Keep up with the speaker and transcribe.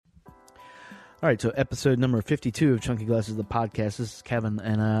All right, so episode number 52 of Chunky Glasses, the podcast. This is Kevin,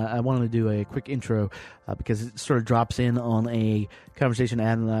 and I wanted to do a quick intro because it sort of drops in on a conversation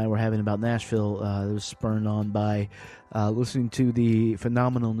Adam and I were having about Nashville that was spurred on by listening to the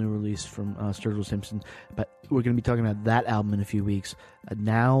phenomenal new release from Sturgill Simpson. But we're going to be talking about that album in a few weeks.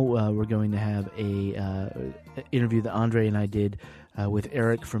 Now we're going to have a interview that Andre and I did with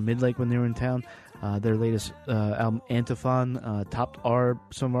Eric from Midlake when they were in town. Their latest album, Antiphon, topped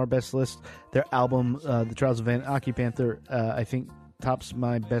some of our best lists. Their album, The Trials of Van Occupanther, I think tops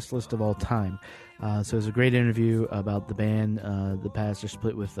my best list of all time. So it was a great interview about the band, the past. They're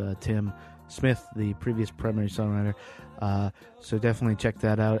split with Tim Smith, the previous primary songwriter. So definitely check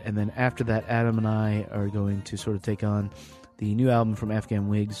that out. And then after that, Adam and I are going to sort of take on the new album from Afghan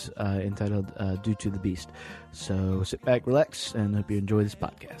Wigs entitled Due to the Beast. So sit back, relax, and hope you enjoy this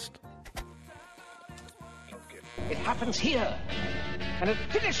podcast. It happens here, and it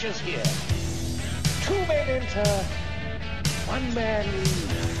finishes here. Two men enter, one man leaves.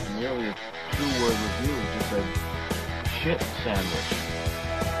 The earlier two-word review just said, shit sandwich.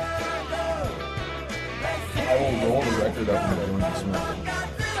 I will roll the record up and go into smoking.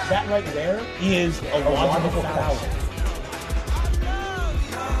 That right there is a logical fallacy.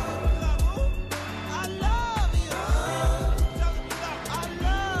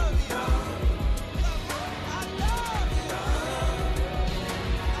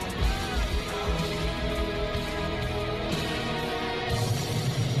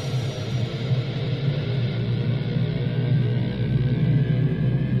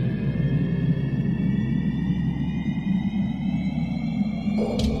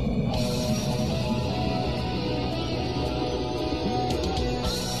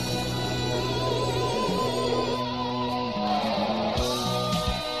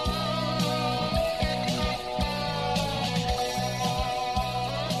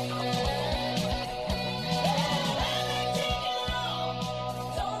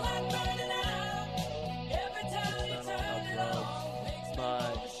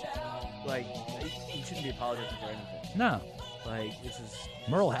 No. Like, this is...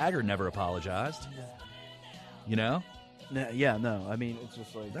 Merle Haggard never apologized. You know? Yeah, no. I mean, it's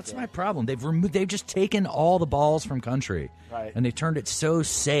just like... That's my problem. They've just taken all the balls from country. Right. And they've turned it so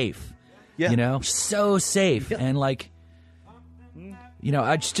safe. Yeah. You know? So safe. Yeah. And like... You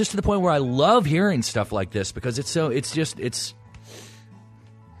know, just to the point where I love hearing stuff like this because it's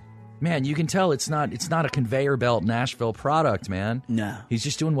man, you can tell it's not a conveyor belt Nashville product, man. No. He's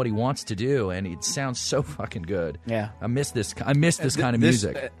just doing what he wants to do, and it sounds so fucking good. Yeah. I miss this kind of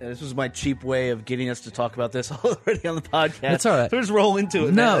music. This was my cheap way of getting us to talk about this already on the podcast. That's all right. So just roll into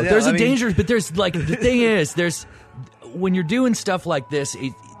it. No, man. there's a danger, but there's like the thing is, there's when you're doing stuff like this,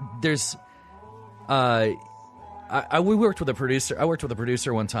 there's. We worked with a producer. I worked with a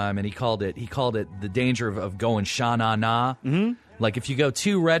producer one time, and he called it the danger of going sha-na-na. Mm-hmm. Like if you go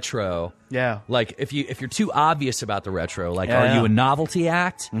too retro, yeah. Like if you're too obvious about the retro, like yeah, are you a novelty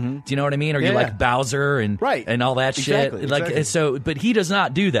act? Mm-hmm. Do you know what I mean? Are you like Bowser and all that shit? Like exactly. So, but he does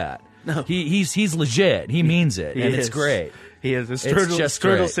not do that. No, he's legit. He means it, and it's great. He is. It's just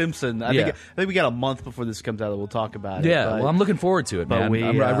Sturgill great. Simpson. I think we got a month before this comes out that we'll talk about it. Yeah, but, well, I'm looking forward to it, man.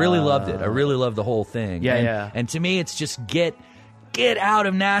 I really loved it. I really loved the whole thing. Yeah, And to me, it's just get out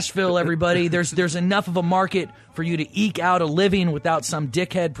of Nashville, everybody. There's enough of a market for you to eke out a living without some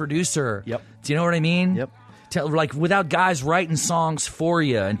dickhead producer. Yep. Do you know what I mean? Yep. Like without guys writing songs for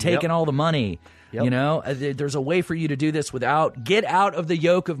you and taking all the money. Yep. You know, there's a way for you to do this without. Get out of the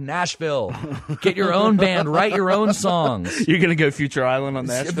yoke of Nashville. Get your own band. Write your own songs. You're gonna go Future Island on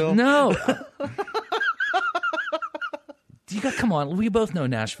Nashville? No. Come on. We both know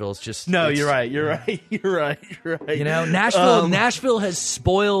Nashville's just. No, you're right. You're right. You know, Nashville has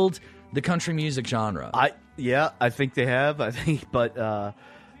spoiled the country music genre. I think they have. But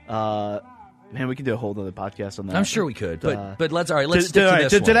man, we can do a whole other podcast on that. I'm sure we could, but let's stick to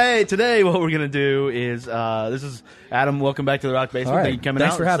this one. Today, what we're gonna do is this is Adam. Welcome back to the Rock Basement. All right. Thank you for coming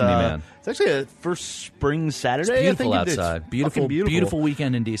Thanks out. for having me, man. It's actually a first spring Saturday. It's beautiful I think outside. It's Beautiful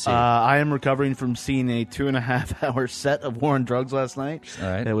weekend in DC. I am recovering from seeing a 2.5 hour set of War on Drugs last night. All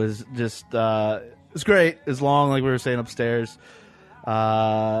right. It was just it was great. It's long, like we were saying upstairs.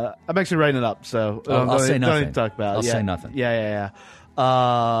 I'm actually writing it up, so I'll say nothing. Don't even talk about it. I'll say nothing. Yeah.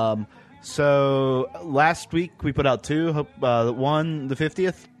 So last week we put out two. One, the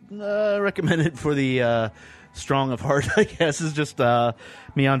 50th, recommended for the Strong of Heart, I guess, is just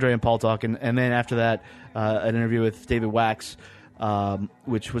me, Andre, and Paul talking. And then after that, an interview with David Wax,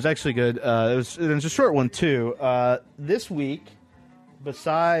 which was actually good. It was a short one, too. This week,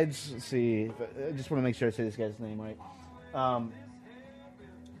 besides, let's see, I just want to make sure I say this guy's name right.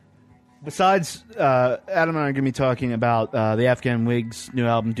 besides Adam and I are going to be talking about the Afghan Wigs' new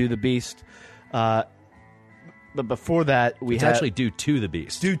album, Do the Beast. But before that, we It's had... actually Due to the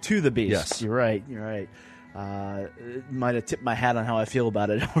Beast. Due to the Beast. Yes. You're right. Might have tipped my hat on how I feel about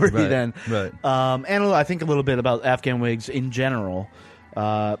it already then. Right. And I think a little bit about Afghan Wigs in general,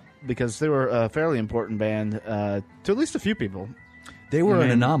 because they were a fairly important band to at least a few people. They were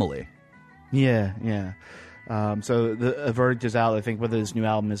an anomaly. Yeah. So the verdict is out, I think, whether this new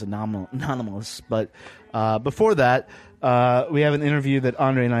album is anomalous. But before that, we have an interview that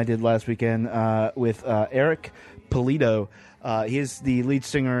Andre and I did last weekend with Eric Polito. He is the lead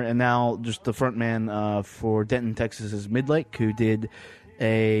singer and now just the front man for Denton, Texas's Midlake, who did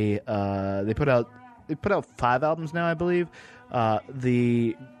they put out 5 albums now, I believe.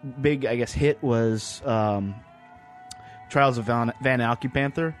 The big, I guess, hit was Trials of Van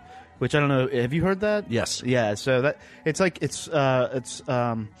Alcupanther, which I don't know. Have you heard that? Yes. Yeah. So that it's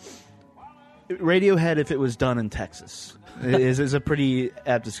Radiohead if it was done in Texas. is a pretty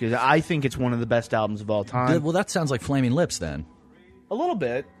apt description. I think it's one of the best albums of all time. Well, that sounds like Flaming Lips then. A little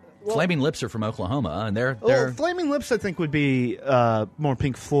bit. Well, Flaming Lips are from Oklahoma, and they're Flaming Lips, I think, would be more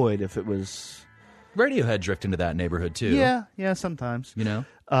Pink Floyd if it was. Radiohead drift into that neighborhood too. Yeah, sometimes. You know.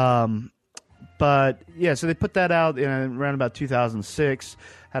 But yeah, so they put that out in around about 2006.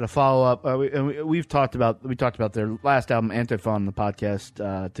 Had a follow up. We talked about their last album, Antiphon, on the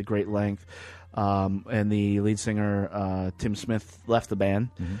podcast to great length. And the lead singer Tim Smith left the band.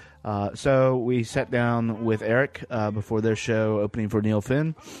 Mm-hmm. So we sat down with Eric before their show opening for Neil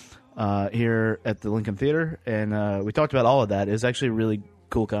Finn here at the Lincoln Theater, and we talked about all of that. It was actually a really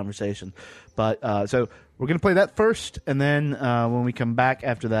cool conversation. But so we're going to play that first, and then when we come back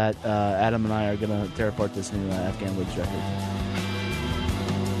after that, Adam and I are going to tear apart this new Afghan Wigs record.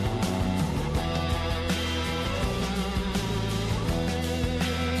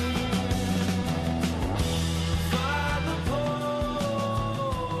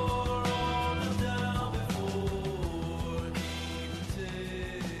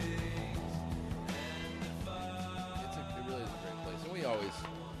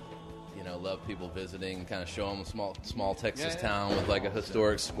 Love people visiting, kind of show them a small Texas town with like a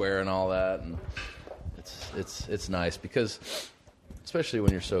historic square and all that, and it's nice because especially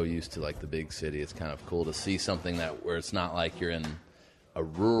when you're so used to like the big city, it's kind of cool to see something where it's not like you're in a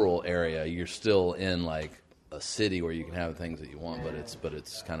rural area, you're still in like a city where you can have things that you want, but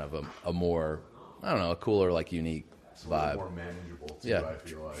it's kind of a more, I don't know, a cooler, like unique vibe. More manageable too, yeah, I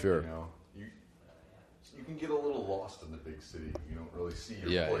feel like. Sure. You know? You can get a little lost in the big city. You don't really see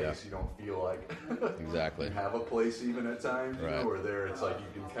your place. Yeah. You don't feel like exactly you have a place even at times. You right. know, where there it's like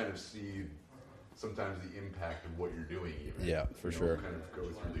you can kind of see sometimes the impact of what you're doing. Even. Yeah, for sure. Kind of go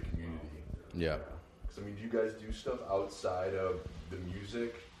through the community. Yeah. So I mean, do you guys do stuff outside of the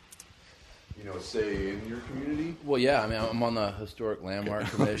music? You know, say in your community? Well, yeah. I mean, I'm on the Historic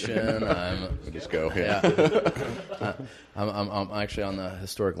Landmark Commission. Just go. Yeah. I'm actually on the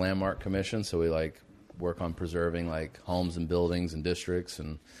Historic Landmark Commission, so we like work on preserving like homes and buildings and districts,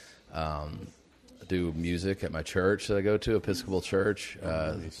 and do music at my church that I go to, Episcopal Church.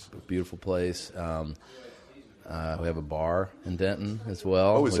 Nice. Beautiful place. We have a bar in Denton as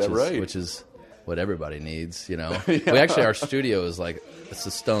well. Oh, is that right? Which is what everybody needs, you know. Yeah. We actually, our studio is like, it's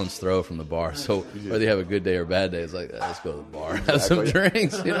a stone's throw from the bar. So whether you have a good day or a bad day, it's like, let's go to the bar, have some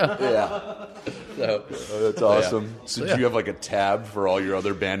drinks, you know. Yeah. So that's awesome. Yeah. So do you have like a tab for all your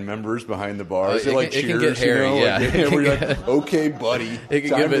other band members behind the bar? Is it like it Cheers? Can get hairy, you know? yeah. Like, where you're like, okay, buddy, it can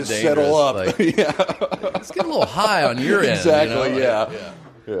time get a bit to settle up. Like, yeah. Let's get a little high on your end. Exactly. You know?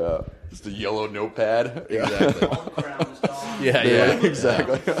 Yeah. Just a yellow notepad. Exactly. yeah.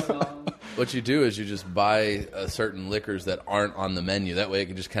 Exactly. What you do is you just buy certain liquors that aren't on the menu. That way it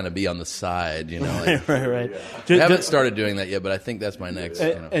can just kind of be on the side, you know. Like, right. I haven't started doing that yet, but I think that's my next.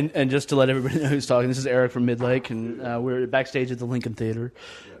 You know. And just to let everybody know who's talking, this is Eric from Midlake, and we're backstage at the Lincoln Theater.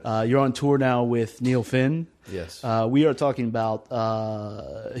 You're on tour now with Neil Finn. Yes. We are talking about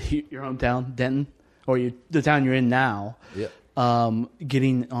your hometown, Denton, or the town you're in now. Yeah.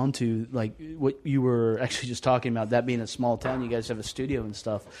 Getting onto like what you were actually just talking about, that being a small town, you guys have a studio and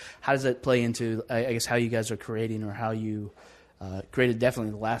stuff. How does that play into, I guess, how you guys are creating, or how you created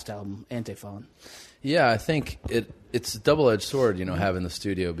definitely the last album, Antiphon? Yeah, I think it's a double-edged sword, you know, having the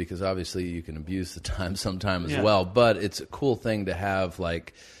studio, because obviously you can abuse the time sometime as well. But it's a cool thing to have,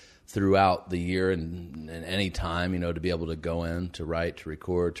 like, throughout the year and any time, you know, to be able to go in, to write, to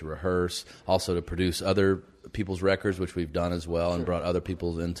record, to rehearse, also to produce other people's records, which we've done as well, and brought other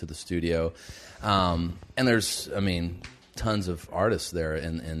people into the studio. And there's, I mean, tons of artists there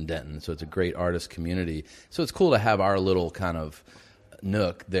in Denton, so it's a great artist community. So it's cool to have our little kind of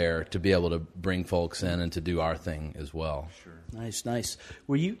nook there to be able to bring folks in and to do our thing as well. Nice.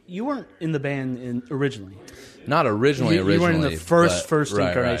 Were you weren't in the band originally? Not originally. You weren't in the first right,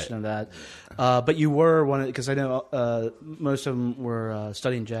 incarnation of that, but you were one, because I know most of them were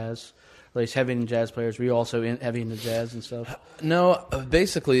studying jazz, at least heavy in jazz players. Were you also heavy into jazz and stuff? No,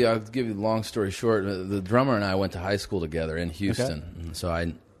 basically, I'll give you the long story short. The drummer and I went to high school together in Houston, and so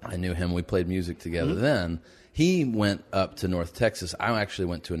I knew him. We played music together then. He went up to North Texas. I actually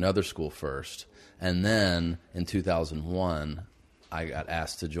went to another school first. And then in 2001, I got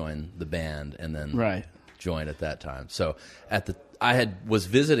asked to join the band, and then joined at that time. So was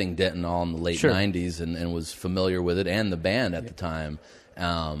visiting Denton all in the late 90s and was familiar with it and the band at the time.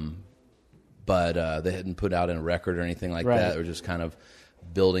 But they hadn't put out a record or anything like that. They were just kind of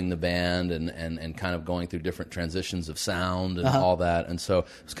building the band and kind of going through different transitions of sound and all that. And so it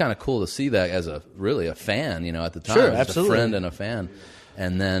was kind of cool to see that as really a fan, at the time. Sure, as absolutely. a friend and a fan.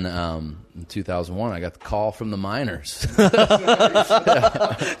 And then in 2001, I got the call from the Miners.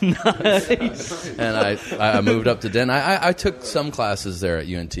 Nice. And I moved up to Denton. I took some classes there at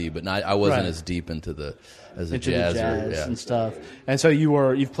UNT, but I wasn't as deep into the jazz and stuff. And so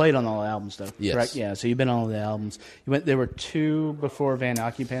you've played on all the albums, though, yes. correct? Yeah, so you've been on all the albums. There were 2 before Van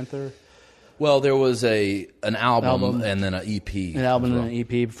Occupanther. Well, there was an album and then an EP. An album and an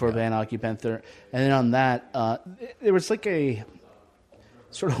EP before Van Occupanther. And then on that, there was like a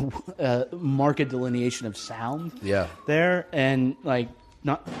sort of market delineation of sound there. And like,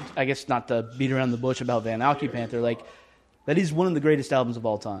 not to beat around the bush about Van Occupanther, like, that is one of the greatest albums of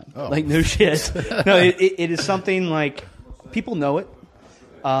all time. Oh. Like, no shit. No, it is something like, people know it.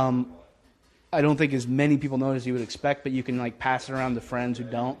 I don't think as many people know it as you would expect, but you can like pass it around to friends who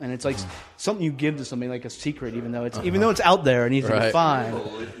don't, and it's like something you give to somebody, like a secret, even though it's out there and easy to find.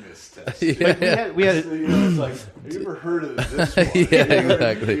 We had it's like, have you ever heard of this one? Yeah,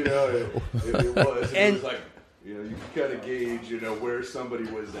 exactly. It was like, you can kind of gauge, where somebody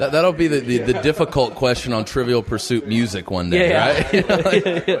was at. That'll be the difficult question on Trivial Pursuit music one day, right?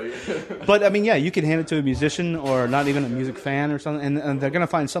 Yeah. But I mean, you can hand it to a musician or not even a music fan or something, and they're going to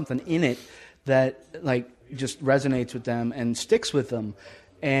find something in it that like just resonates with them and sticks with them.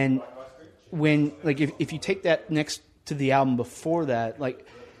 And when if you take that next to the album before that, like,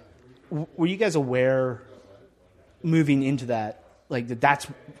 were you guys aware moving into that, like, that's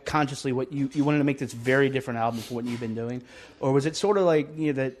consciously what you wanted to make this very different album from what you've been doing, or was it sort of like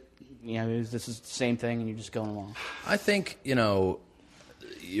this is the same thing and you're just going along? I think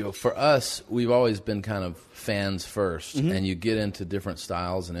for us, we've always been kind of fans first, and you get into different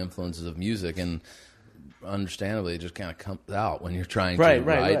styles and influences of music, and understandably, it just kind of comes out when you're trying to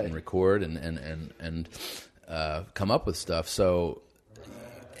write and record and come up with stuff. So,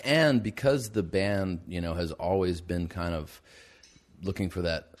 and because the band, has always been kind of looking for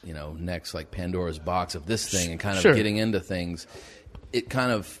that, next like Pandora's box of this thing and kind of getting into things, it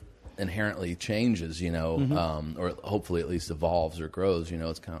kind of inherently changes, or hopefully at least evolves or grows.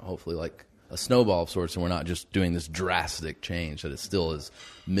 It's kind of hopefully like a snowball of sorts, and we're not just doing this drastic change, that it still is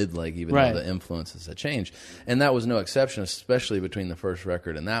mid-leg, even though the influences have changed. And that was no exception, especially between the first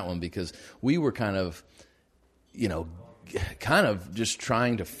record and that one, because we were kind of just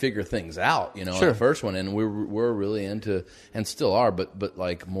trying to figure things out, on the first one, and we're really into, and still are, but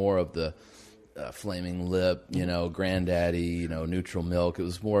like more of the Flaming Lip, Granddaddy, Neutral Milk. It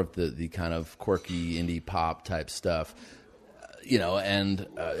was more of the kind of quirky indie pop type stuff, and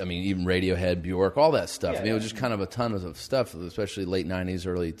I mean, even Radiohead, Bjork, all that stuff. I mean, it was just kind of a ton of stuff, especially late 90s,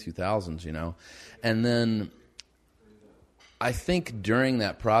 early 2000s, And then I think during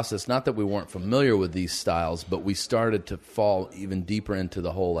that process, not that we weren't familiar with these styles, but we started to fall even deeper into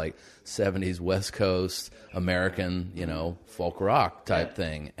the whole like 70s West Coast American, folk rock type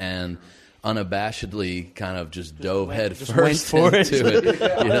thing, and unabashedly kind of just dove head first into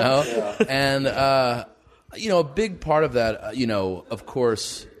it, and a big part of that, of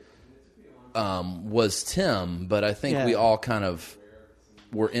course, was Tim, but I think we all kind of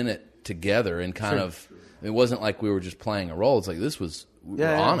were in it together and kind of. It wasn't like we were just playing a role. It's like we were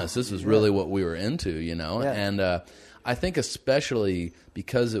honest. This was really what we were into, And I think especially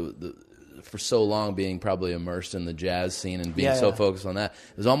because for so long being probably immersed in the jazz scene and being so focused on that,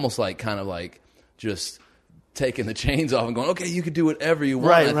 it was almost like kind of like just taking the chains off and going, okay, you could do whatever you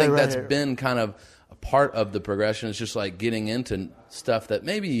want. I think that's been kind of a part of the progression. It's just like getting into stuff that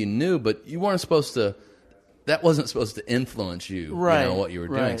maybe you knew, but you weren't supposed to. That wasn't supposed to influence you, what you were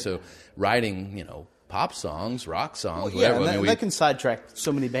doing. So writing, pop songs, rock songs, whatever. That can sidetrack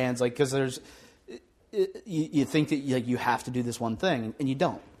so many bands, like, because there's you think that you have to do this one thing, and you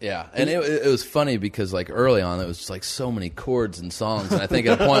don't. Yeah, and it was funny because like early on, it was just like so many chords and songs, and I think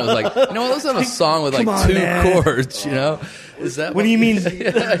at a point I was like, you know what, let's have a song with like 2 chords. You know, is that what do you mean?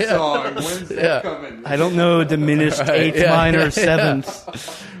 Song. When's that coming? I don't know diminished eighth minor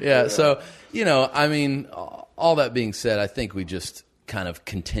seventh. Yeah, so you know, I mean, all that being said, I think we just kind of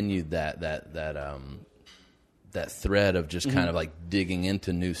continued that thread of just kind of like digging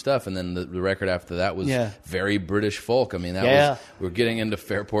into new stuff, and then the record after that was very British folk. I mean, that was, we were getting into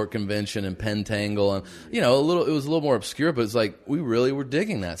Fairport Convention and Pentangle, and you know, it was a little more obscure, but it's like we really were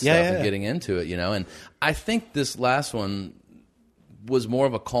digging that stuff and getting into it, you know. And I think this last one was more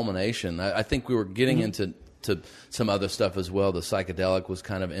of a culmination. I think we were getting into some other stuff as well. The psychedelic was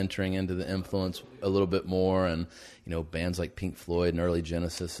kind of entering into the influence a little bit more, and you know, bands like Pink Floyd and early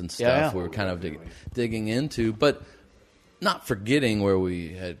Genesis and stuff we were kind of digging into, but not forgetting where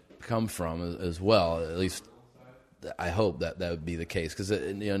we had come from as well. At least I hope that would be the case, because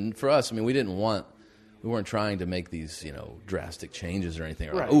you know, for us, I mean, we weren't trying to make these, you know, drastic changes or anything.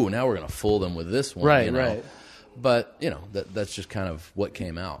 Or like, ooh, now we're going to fool them with this one, you know? Right. But you know, that's just kind of what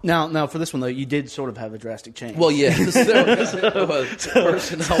came out. Now for this one though, you did sort of have a drastic change. Well, yeah, personnel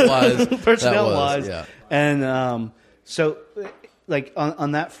wise, yeah. And so, like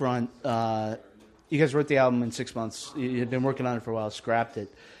on that front, you guys wrote the album in 6 months. You had been working on it for a while, scrapped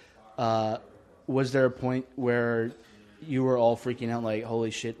it. Was there a point where you were all freaking out, like,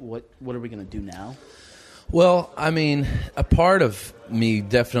 holy shit, what are we going to do now? Well, I mean, a part of me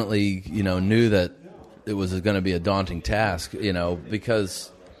definitely, you know, knew that it was going to be a daunting task, you know,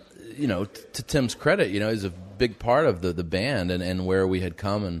 because, you know, to Tim's credit, you know, he's a big part of the band and where we had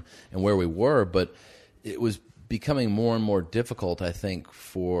come and where we were, but it was becoming more and more difficult, I think,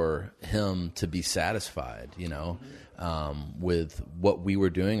 for him to be satisfied, you know, with what we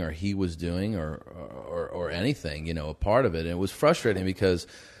were doing or he was doing or anything, you know, a part of it. And it was frustrating because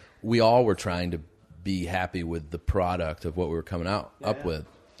we all were trying to be happy with the product of what we were coming up with.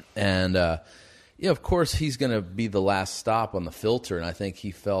 And, yeah, of course, he's going to be the last stop on the filter, and I think he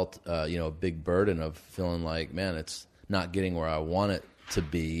felt, you know, a big burden of feeling like, man, it's not getting where I want it to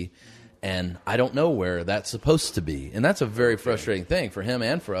be, and I don't know where that's supposed to be. And that's a very frustrating thing for him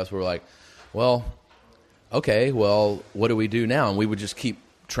and for us. We're like, well, okay, well, what do we do now? And we would just keep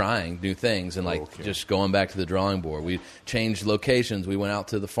trying new things and just going back to the drawing board. We changed locations. We went out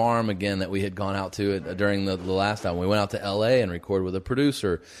to the farm again that we had gone out to during the last album. We went out to L.A. and recorded with a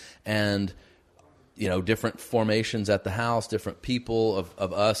producer, and you know, different formations at the house, different people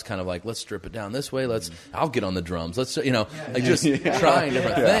of us kind of like, let's strip it down this way. I'll get on the drums. Let's, you know, like just trying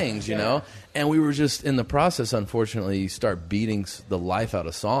different things, you know? And we were just in the process, unfortunately, you start beating the life out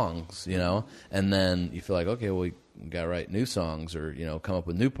of songs, you know? And then you feel like, okay, well, we got to write new songs or, you know, come up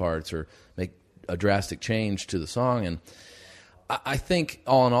with new parts or make a drastic change to the song. And I think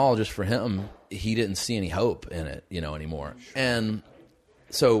all in all, just for him, he didn't see any hope in it, you know, anymore. And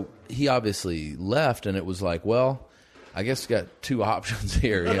so he obviously left, and it was like, well, I guess we got 2 options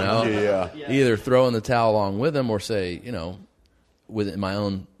here, you know? Either throw in the towel along with him or say, you know, with my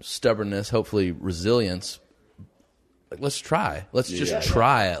own stubbornness, hopefully resilience, like, let's try. Let's just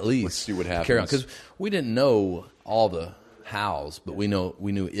try at least. Let's see what happens. Carry on. Because we didn't know all the hows, but we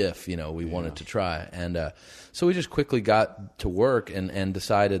knew if, you know, we wanted to try. And so we just quickly got to work and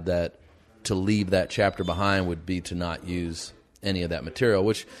decided that to leave that chapter behind would be to not use any of that material,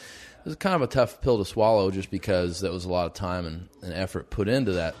 which is kind of a tough pill to swallow just because there was a lot of time and effort put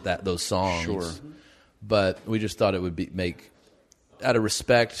into those songs. Sure. But we just thought it would make, out of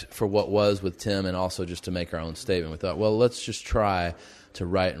respect for what was with Tim and also just to make our own statement, we thought, well, let's just try to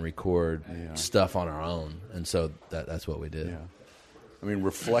write and record stuff on our own. And so that's what we did. Yeah. I mean,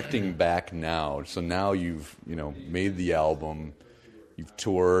 reflecting back now, so now you've, you know, made the album, you've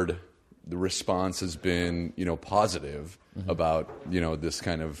toured, the response has been, you know, positive about, you know, this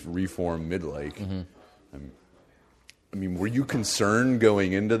kind of reform Midlake. I mean, were you concerned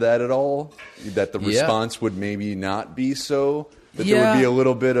going into that at all? That the response would maybe not be so? That there would be a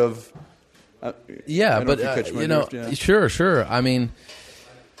little bit of... but, you know, sure. I mean,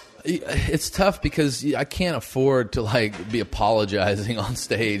 it's tough because I can't afford to, like, be apologizing on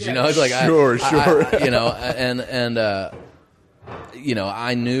stage. You know, it's like... Sure. You know, and you know,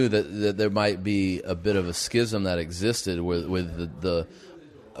 I knew that there might be a bit of a schism that existed with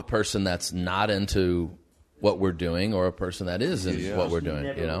a person that's not into what we're doing or a person that isn't what we're doing.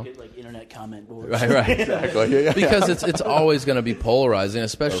 Never You know, get, like, internet comment boards. right. Exactly. Yeah. Because it's always going to be polarizing,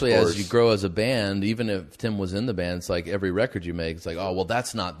 especially Of as course. you grow as a band. Even if Tim was in the band, it's like every record you make, it's like, oh, well,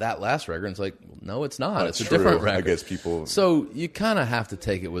 that's not that last record. And it's like, no, it's not. That's it's a true. different I record. guess people. So you kind of have to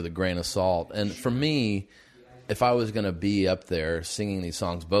take it with a grain of salt. And for me, if I was going to be up there singing these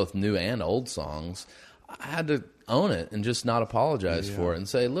songs, both new and old songs, I had to own it and just not apologize for it and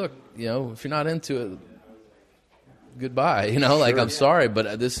say, look, you know, if you're not into it, goodbye. You know, like, I'm sorry,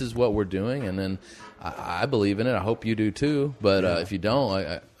 but this is what we're doing. And then I believe in it. I hope you do too. But if you don't,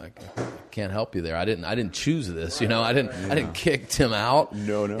 I can't help you there. I didn't choose this. You know, I didn't kick Tim out.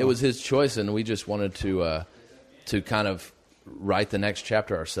 No. It was his choice, and we just wanted to kind of write the next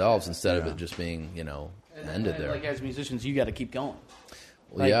chapter ourselves instead of it just being, you know, ended there. Like, as musicians, you got to keep going.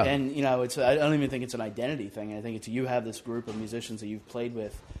 Well, yeah. And, you know, I don't even think it's an identity thing. I think it's you have this group of musicians that you've played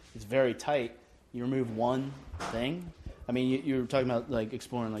with. It's very tight. You remove one thing. I mean, you were talking about, like,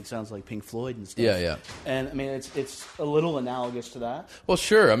 exploring, like, sounds like Pink Floyd and stuff. Yeah. And, I mean, it's a little analogous to that. Well,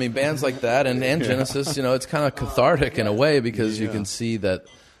 sure. I mean, bands like that and Genesis, you know, it's kind of cathartic in a way because you can see that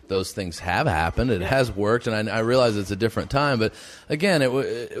those things have happened. It has worked, and I realize it's a different time. But, again,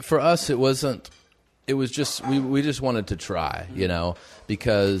 for us, it wasn't. It was just we just wanted to try, you know,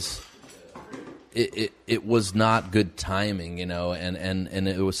 because it was not good timing, you know, and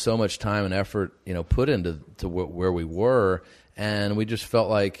it was so much time and effort, you know, put into where we were, and we just felt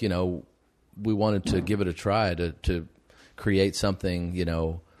like, you know, we wanted to give it a try to create something, you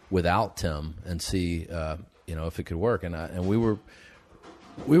know, without Tim and see, you know, if it could work, and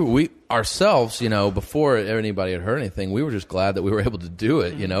we ourselves, you know, before anybody had heard anything, we were just glad that we were able to do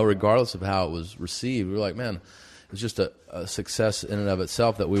it, you know, regardless of how it was received. We were like, man, it was just a success in and of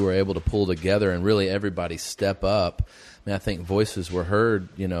itself that we were able to pull together and really everybody step up. I mean, I think voices were heard,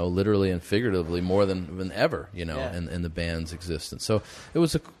 you know, literally and figuratively more than ever, you know, in the band's existence. So it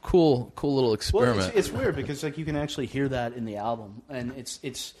was a cool little experiment. Well, it's weird because, like, you can actually hear that in the album, and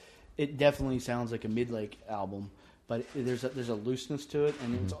it definitely sounds like a Midlake album. But there's a looseness to it,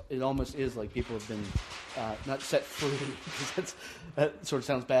 and it almost is like people have been not set free, because that sort of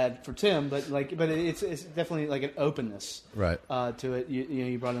sounds bad for Tim, but it's definitely like an openness to it.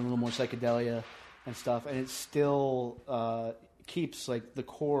 You brought in a little more psychedelia and stuff, and it still keeps, like, the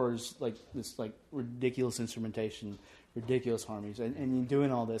chords, like this, like, ridiculous instrumentation, ridiculous harmonies, and you're doing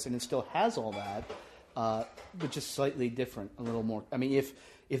all this, and it still has all that, but just slightly different, a little more. I mean, if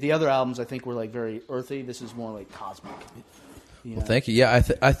the other albums, I think, were, like, very earthy, this is more, like, cosmic. Well, thank you. Yeah,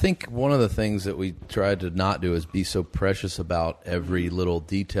 I think one of the things that we tried to not do is be so precious about every little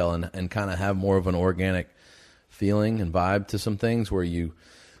detail and kind of have more of an organic feeling and vibe to some things where you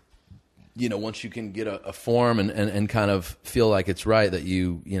know, once you can get a form and kind of feel like it's right, that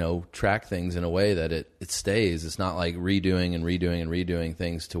you know, track things in a way that it stays. It's not like redoing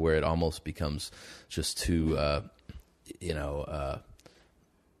things to where it almost becomes just too, you know,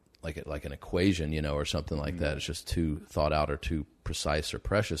 like an equation, you know, or something like that. It's just too thought out or too precise or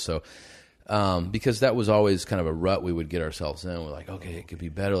precious. So, because that was always kind of a rut we would get ourselves in. We're like, okay, it could be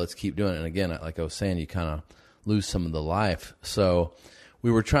better. Let's keep doing it. And again, like I was saying, you kind of lose some of the life. So we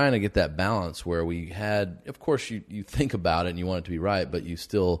were trying to get that balance where we had, of course, you think about it and you want it to be right, but you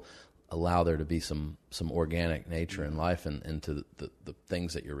still allow there to be some organic nature and life into the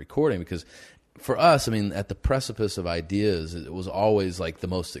things that you're recording. Because for us, I mean, at the precipice of ideas, it was always like the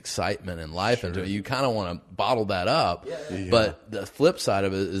most excitement and life into it. You kind of want to bottle that up. Yeah. But the flip side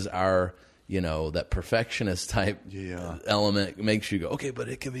of it is our, you know, that perfectionist type element makes you go, okay, but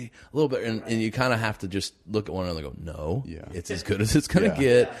it could be a little bit. And you kind of have to just look at one another and go, no, it's as good as it's going to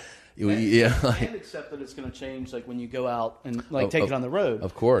get. And accept that it's going to change, like, when you go out and, like, take it on the road.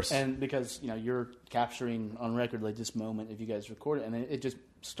 Of course. And because, you know, you're capturing on record, like, this moment if you guys record it, and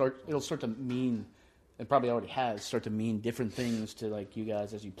it'll start to mean, it probably already has, start to mean different things to, like, you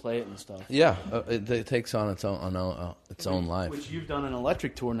guys as you play it and stuff. Yeah, it takes on its own life. Which you've done an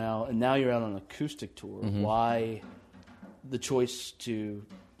electric tour now, and now you're out on an acoustic tour. Mm-hmm. Why the choice to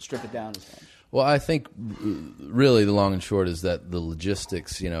strip it down as much? Well, I think really the long and short is that the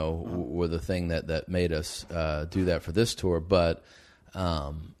logistics, you know, were the thing that made us do that for this tour. But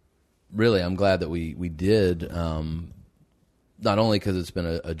really, I'm glad that we did, not only because it's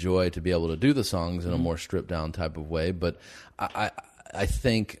been a joy to be able to do the songs in a more stripped down type of way, but I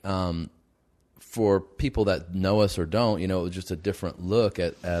think for people that know us or don't, you know, it was just a different look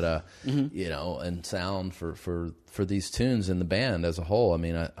at you know, and sound for these tunes in the band as a whole. I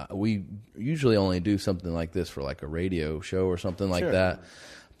mean, we usually only do something like this for like a radio show or something like that.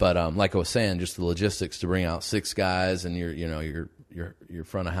 But like I was saying, just the logistics to bring out 6 guys and you're your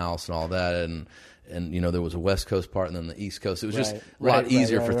front of house and all that, and there was a West Coast part and then the East Coast. It was just Right. a lot Right,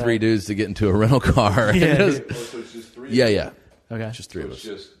 easier right, for right. three dudes to get into a rental car. And it was- So it's just three. yeah. Okay. Just three of It's us.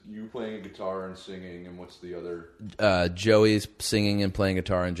 just you playing a guitar and singing, and what's the other? Joey's singing and playing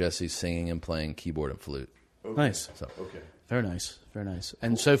guitar, and Jesse's singing and playing keyboard and flute. Nice. So, Okay. Very nice. Very nice.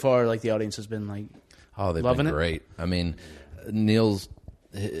 And so far, like, the audience has been like, oh, they've loving been it? great. I mean, Neil's.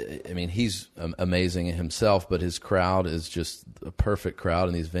 I mean, he's amazing himself, but his crowd is just a perfect crowd,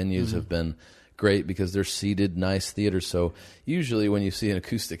 and these venues have been great because they're seated, nice theaters. So usually, when you see an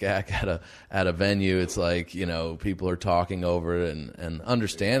acoustic act at a venue, it's like people are talking over it, and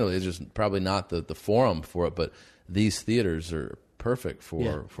understandably, it's just probably not the forum for it. But these theaters are perfect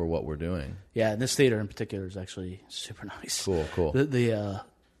for what we're doing. yeah, and this theater in particular is actually super nice. Cool. The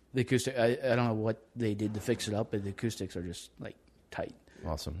acoustic, I don't know what they did to fix it up, but the acoustics are just like tight.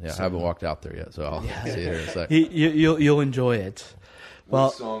 Awesome. Yeah, I haven't walked out there yet, so I'll see it here in a sec. You'll enjoy it.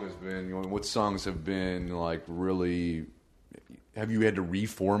 Well, What songs have been like really? Have you had to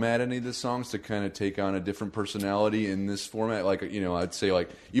reformat any of the songs to kind of take on a different personality in this format? Like I'd say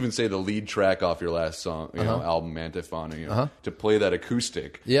even say the lead track off your last song, album Antiphon, to play that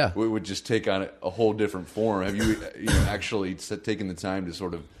acoustic, Yeah. it would just take on a whole different form. Have you actually taken the time to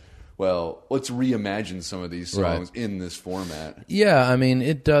sort of? Well, let's reimagine some of these songs in this format. Yeah, I mean,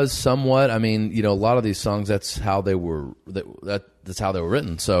 it does somewhat. I mean, a lot of these songs, that's how they were. That's how they were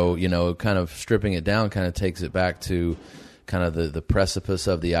written. So, kind of stripping it down, kind of takes it back to kind of the precipice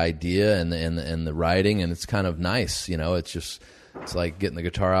of the idea and the writing, and it's kind of nice. It's like getting the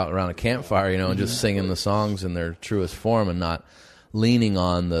guitar out around a campfire, and just singing the songs in their truest form, and not leaning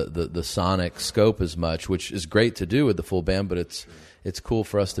on the sonic scope as much, which is great to do with the full band, but it's cool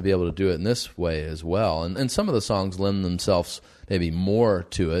for us to be able to do it in this way as well. And some of the songs lend themselves maybe more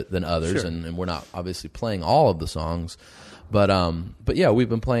to it than others, and we're not obviously playing all of the songs. But yeah, we've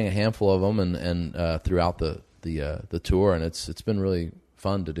been playing a handful of them and throughout the tour, and it's been really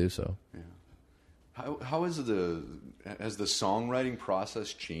fun to do so. Yeah. How has the songwriting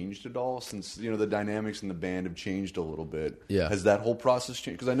process changed at all since the dynamics in the band have changed a little bit? Yeah. Has that whole process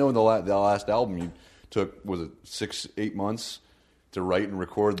changed? Because I know in the last album you took 6-8 months to write and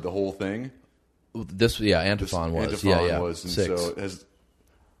record the whole thing. Antiphon was. Antiphon was, and 6. so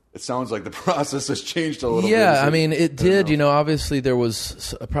it sounds like the process has changed a little bit. Yeah, I mean, it did. Obviously there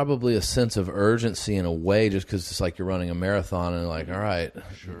was probably a sense of urgency in a way, just because it's like you're running a marathon and like, all right,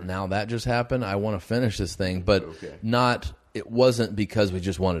 now that just happened. I want to finish this thing, but not. It wasn't because we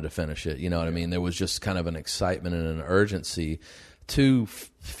just wanted to finish it. You know what I mean? There was just kind of an excitement and an urgency to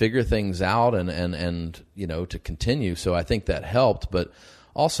figure things out and to continue. So I think that helped, but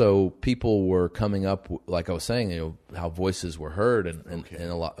also people were coming up, like I was saying, how voices were heard in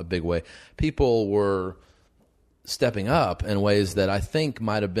a big way. People were stepping up in ways that I think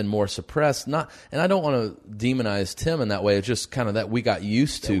might have been more suppressed. And I don't want to demonize Tim in that way. It's just kind of that we got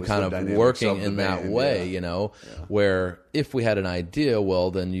used to kind of working in that way, where if we had an idea,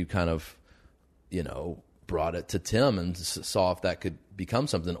 well, then you kind of, brought it to Tim and saw if that could become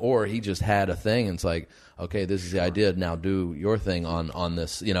something, or he just had a thing and it's like, okay, this is the idea, now do your thing on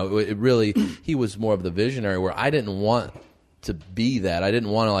this. It really, he was more of the visionary, where I didn't want to be that. I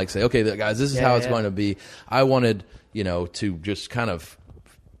didn't want to say, okay, guys, this is how it's going to be. I wanted, to just kind of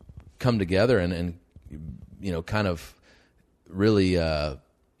come together and kind of really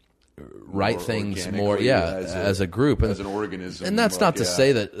write things more, as a group, as an organism. And that's not to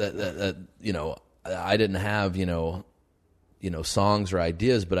say that I didn't have songs or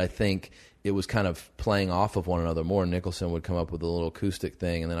ideas, but I think it was kind of playing off of one another more. Nicholson would come up with a little acoustic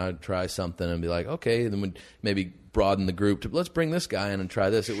thing, and then I'd try something and be like, okay, then we'd maybe broaden the group to, let's bring this guy in and try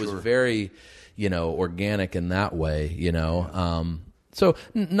this. It was very, organic in that way, So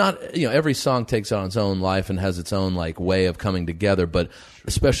not, every song takes on its own life and has its own way of coming together, but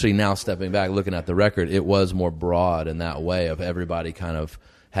especially now stepping back, looking at the record, it was more broad in that way of everybody kind of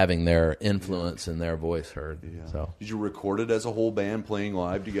having their influence and their voice heard. Yeah. So, did you record it as a whole band playing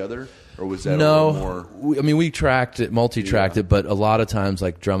live together, or was that no? A little more... we tracked it, multi-tracked it, but a lot of times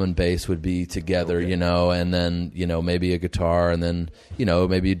drum and bass would be together, and then maybe a guitar, and then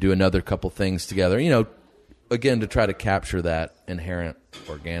maybe do another couple things together, again to try to capture that inherent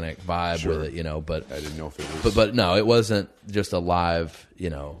organic vibe with it, But I didn't know if it was, but no, it wasn't just a live,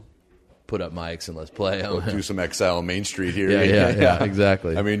 put up mics and let's play. Do some Exile on Main Street here. Yeah,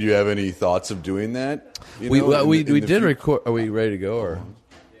 exactly. I mean, do you have any thoughts of doing that? We did record. Are we ready to go? Or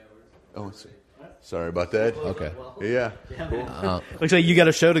sorry about that. Okay. Yeah. Cool. Looks like you got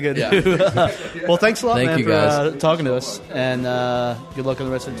a show to go to. Well, thanks a lot, man, for talking to us, and good luck on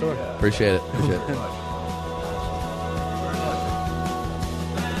the rest of the tour. Appreciate it.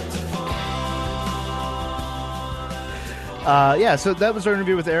 Yeah, so that was our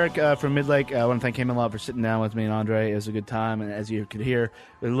interview with Eric from Midlake. I want to thank him a lot for sitting down with me and Andre. It was a good time, and as you could hear,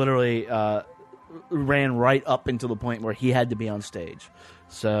 we literally ran right up until the point where he had to be on stage.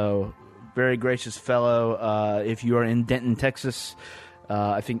 So, very gracious fellow. If you are in Denton, Texas,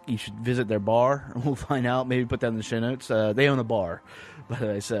 I think you should visit their bar. We'll find out. Maybe put that in the show notes. They own a bar, by the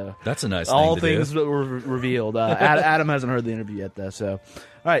way. So that's a nice thing all to things do. that were revealed. Adam hasn't heard the interview yet, though. So, all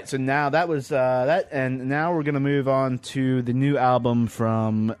right. So now that was that, and now we're going to move on to the new album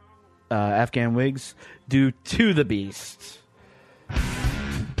from Afghan Wigs, "Due to the Beast."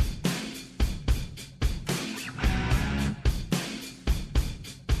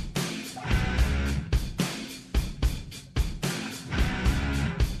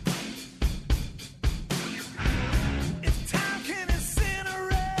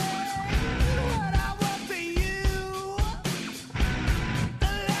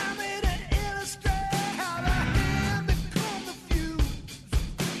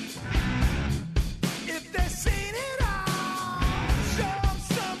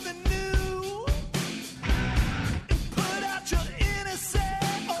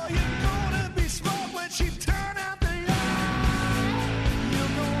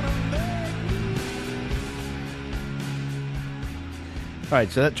 All right,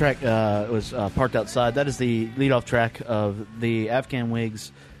 so that track was Parked Outside. That is the lead-off track of the Afghan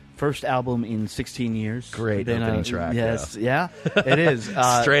Wigs' first album in 16 years. Great opening track. Yes, yeah, it is.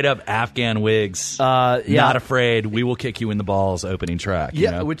 Straight up Afghan Wigs. Yeah. Not afraid. We will kick you in the balls. Opening track.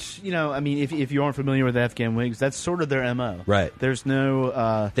 Yeah, you know? which, I mean, if you aren't familiar with Afghan Wigs, that's sort of their MO. Right. There's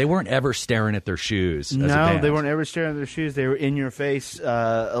no... they weren't ever staring at their shoes. As a no, band. they weren't ever staring at their shoes. They were in your face.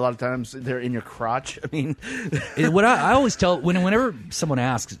 A lot of times, they're in your crotch. I mean... What I always tell... Whenever someone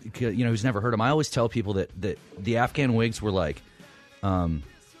asks, who's never heard them, I always tell people that the Afghan Wigs were like...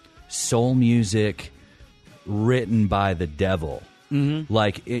 soul music written by the devil. Mm-hmm.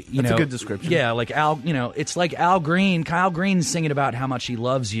 Like, That's a good description. Yeah, like Al, it's like Al Green. Kyle Green's singing about how much he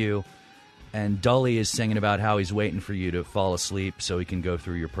loves you, and Dully is singing about how he's waiting for you to fall asleep so he can go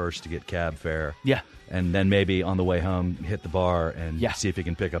through your purse to get cab fare. Yeah. And then maybe on the way home, hit the bar and Yeah. see if he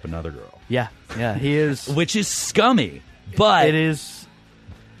can pick up another girl. Yeah, he is... Which is scummy, but... It is...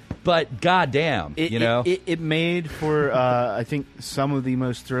 But goddamn, it made for I think some of the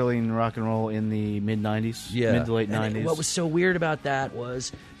most thrilling rock and roll in the mid '90s, mid to late And '90s. what was so weird about that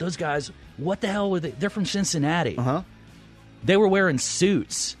was those guys. What the hell were they? They're from Cincinnati. They were wearing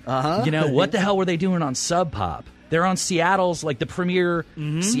suits. What the hell were they doing on Sub Pop? They're on Seattle's, like, the premier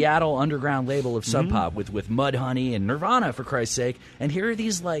Seattle underground label of Sub Pop with Mudhoney and Nirvana, for Christ's sake. And here are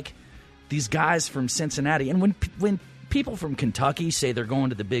these guys from Cincinnati. And when people from Kentucky say they're going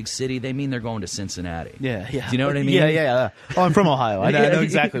to the big city, they mean they're going to Cincinnati. Yeah. Do you know what I mean? Yeah. Oh, I'm from Ohio. I know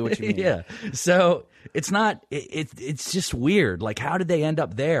exactly what you mean. Yeah. So it's not. It's just weird. Like, how did they end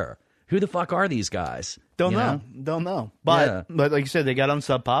up there? Who the fuck are these guys? Don't know. But like you said, they got on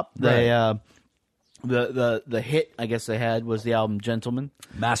Sub Pop. They the hit I guess they had was the album Gentleman,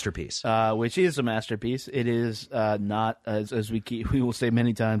 masterpiece, which is a masterpiece. It is not as we will say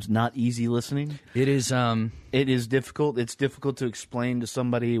many times, not easy listening. It is. It is difficult. It's difficult to explain to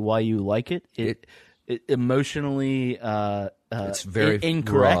somebody why you like it. It emotionally. It's very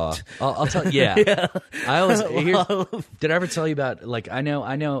incorrect. Raw. I'll tell you. Yeah. I always. Did I ever tell you about? Like, I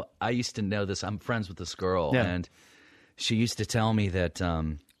know. I used to know this. I'm friends with this girl, and she used to tell me that.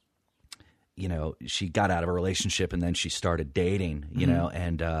 She got out of a relationship and then she started dating,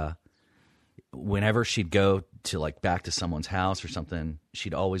 and whenever she'd go to, like, back to someone's house or something,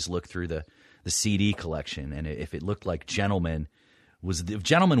 she'd always look through the CD collection. And if it looked like Gentleman was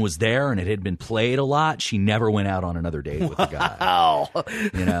there and it had been played a lot, she never went out on another date with the guy. Wow.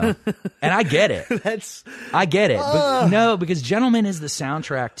 And I get it. I get it. But no, because Gentleman is the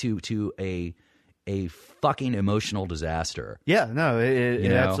soundtrack to a fucking emotional disaster. Yeah, no,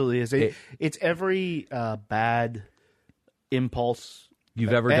 it absolutely is. It's every bad impulse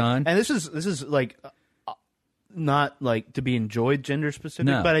you've ever done. And this is like not like to be enjoyed gender specific,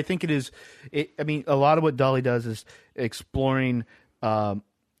 No. but I think it is. I mean, a lot of what Dolly does is exploring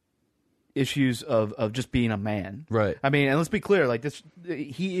issues of just being a man. Right. I mean, and let's be clear, like this,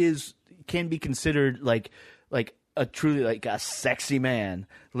 he can be considered like a truly, like, a sexy man.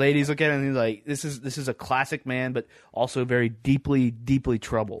 Ladies look at him and he's like, this is a classic man, but also very deeply, deeply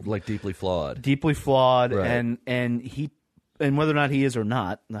troubled, Like deeply flawed. right. and whether or not he is or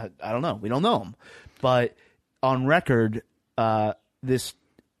not, I don't know. We don't know him, but on record, this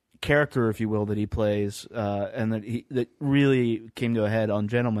character, if you will, that he plays, and that really came to a head on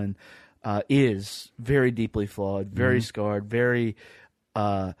Gentleman, is very deeply flawed, very scarred, very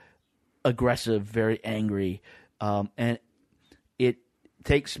aggressive, very angry. And it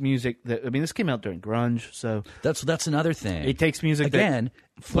takes music that, I mean, this came out during grunge, so That's another thing. it takes music Again,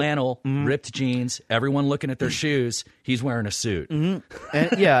 flannel, ripped jeans, everyone looking at their shoes. He's wearing a suit. and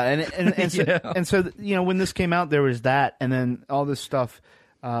so you know, when this came out, there was that, and then all this stuff.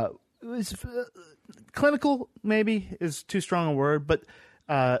 Was clinical, maybe is too strong a word, but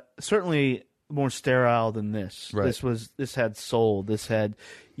certainly more sterile than this. Right. This had soul. This had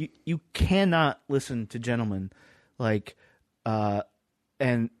you cannot listen to Gentlemen like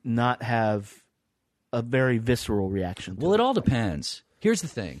and not have a very visceral reaction to Well, it all depends. Here's the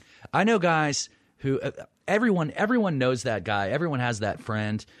thing. I know guys who everyone knows that guy. Everyone has that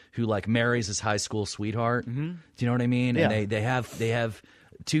friend who like marries his high school sweetheart. Do you know what I mean? Yeah. And they have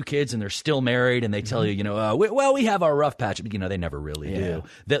 2 kids and they're still married, and they tell you, we have our rough patch. But, they never really do.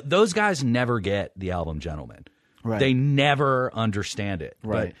 Those guys never get the album Gentlemen. Right. They never understand it.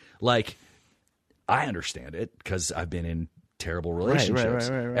 Right. But, like, I understand it because I've been in terrible relationships.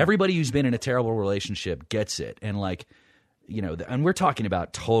 Right. Everybody who's been in a terrible relationship gets it. And, like, and we're talking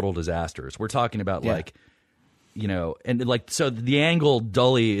about total disasters. We're talking about, like, and, like, so the angle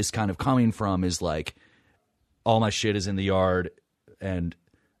Dully is kind of coming from is, like, all my shit is in the yard, and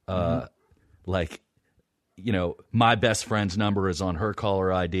like, my best friend's number is on her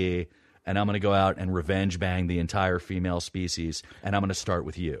caller ID, and I'm going to go out and revenge bang the entire female species, and I'm going to start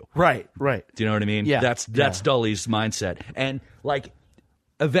with you. Right. Do you know what I mean? Yeah. That's Dully's mindset. And, like,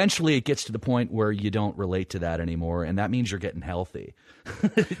 eventually it gets to the point where you don't relate to that anymore, and that means you're getting healthy.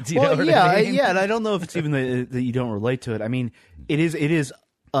 Do you know what I mean? And I don't know if it's even that you don't relate to it. I mean, it is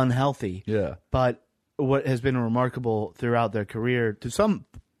unhealthy. Yeah. But what has been remarkable throughout their career, to some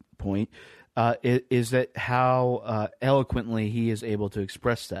point, is that how eloquently he is able to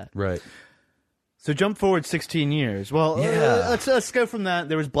express that. Right. So jump forward 16 years. Well, let's go from that.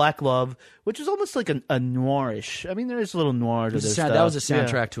 There was Black Love, which is almost like a noirish. I mean, there is a little noir to this stuff. That was a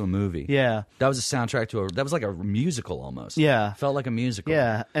soundtrack to a movie. Yeah. That was a soundtrack that was like a musical almost. Yeah. Felt like a musical.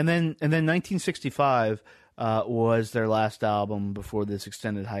 Yeah. And then 1965 was their last album before this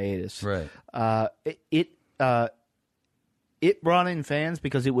extended hiatus. Right. It brought in fans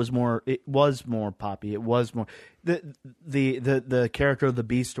because it was more poppy. It was more the character of the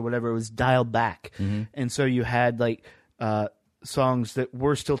beast or whatever. It was dialed back, and so you had like songs that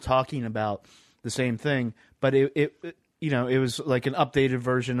were still talking about the same thing, but it was like an updated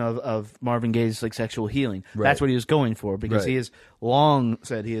version of Marvin Gaye's like Sexual Healing. Right. That's what he was going for because he has long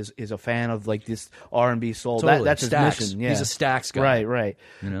said he is a fan of like this R&B soul. Totally. That's his Stax. mission. Yeah. He's a Stax guy. Right.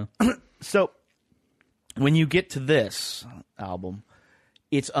 So when you get to this album,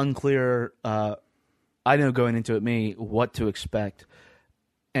 it's unclear. I know going into it, what to expect,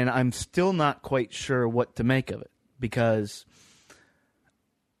 and I'm still not quite sure what to make of it because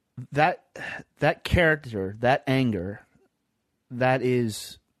that character, that anger, that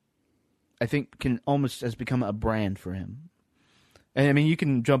is, I think, has become a brand for him. And I mean, you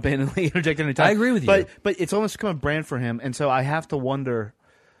can jump in and interject any time. I agree with you, but it's almost become a brand for him, and so I have to wonder.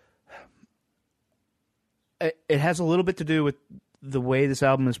 It has a little bit to do with the way this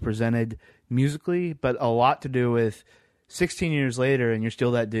album is presented musically, but a lot to do with 16 years later and you're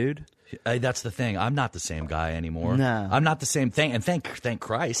still that dude. That's the thing. I'm not the same guy anymore. No. I'm not the same thing, and thank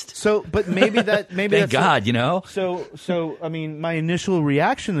Christ. So, but maybe thank that's God, So I mean, my initial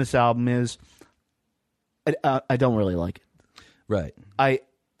reaction to this album is I don't really like it. Right.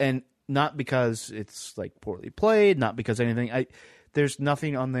 And not because it's like poorly played, not because anything. There's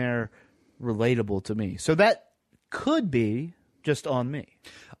nothing on there relatable to me. So that could be just on me.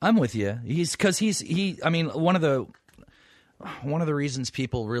 I'm with you. I mean, one of the reasons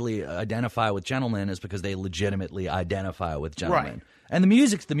people really identify with Gentlemen is because they legitimately identify with Gentlemen. Right. And the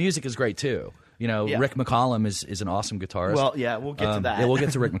music is great too. Yeah. Rick McCollum is an awesome guitarist. Well, yeah, we'll get to that. Yeah, we'll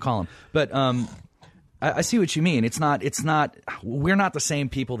get to Rick McCollum. But I see what you mean. It's not. We're not the same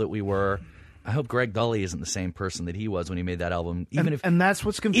people that we were. I hope Greg Dully isn't the same person that he was when he made that album. And that's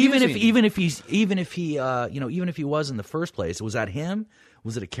what's confusing. Even if he was in the first place, was that him?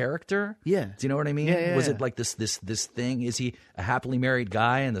 Was it a character? Yeah. Do you know what I mean? Yeah, was it like this thing? Is he a happily married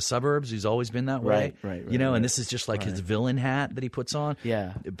guy in the suburbs who's always been that way? Right. And this is just like his villain hat that he puts on.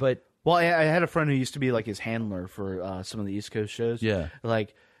 Yeah. But well, I had a friend who used to be like his handler for some of the East Coast shows. Yeah.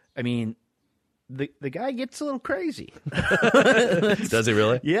 Like, I mean, the guy gets a little crazy. Does he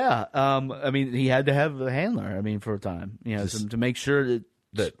really? Yeah. I mean, he had to have a handler. I mean, for a time, to make sure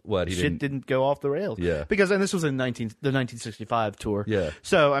that he didn't go off the rails. Yeah. Because this was the 1965 tour. Yeah.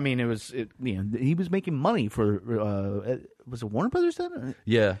 So I mean, he was making money for was it Warner Brothers then?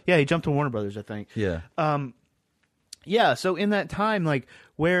 Yeah. Yeah, he jumped to Warner Brothers, I think. Yeah. Yeah. So in that time, like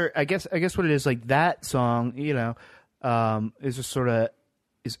where I guess what it is, like that song, is just sort of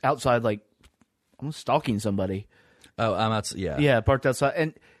is outside, like almost stalking somebody. Oh, I'm outside. Yeah, Yeah, parked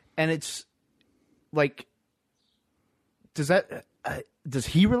outside, and it's like, does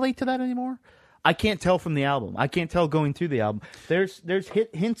he relate to that anymore? I can't tell from the album. I can't tell going through the album. There's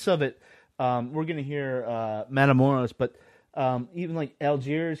hints of it. We're gonna hear Matamoros, but even like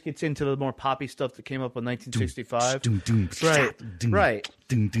Algiers gets into the more poppy stuff that came up in 1965. Right.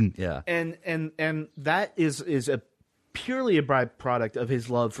 Yeah. And that is purely a byproduct of his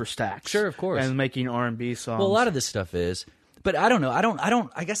love for Stax. Sure, of course. And making R&B songs. Well, a lot of this stuff is, but I don't know.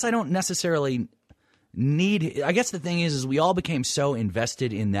 I guess I don't necessarily need. I guess the thing is we all became so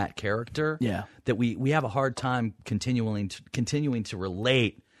invested in that character, that we have a hard time continuing to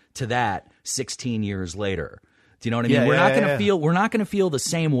relate to that 16 years later. Do you know what I mean? We're not going to feel the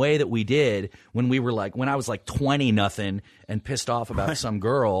same way that we did when I was like 20 nothing and pissed off about some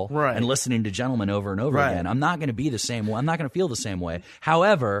girl and listening to Gentlemen over and over again. I'm not going to be the same way. I'm not going to feel the same way.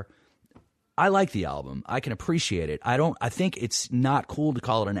 However, I like the album. I can appreciate it. I think it's not cool to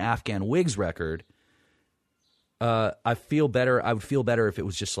call it an Afghan Wigs record. I would feel better if it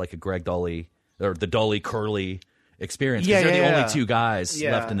was just like a Greg Dully or the Dully Curly experience, because they're the only two guys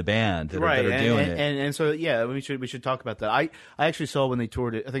left in the band that are doing it. And so we should talk about that. I actually saw when they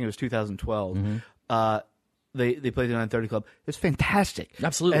toured it. I think it was 2012. They played the 930 Club. It's fantastic.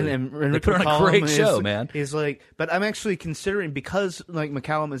 Absolutely, and they put on a great show, man. He's like, but I'm actually considering, because like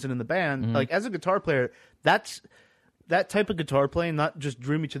McCallum isn't in the band. Like as a guitar player, that type of guitar playing not just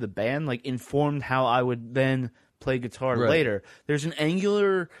drew me to the band, like informed how I would then play guitar later. There's an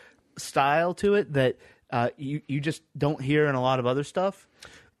angular style to it that you just don't hear in a lot of other stuff,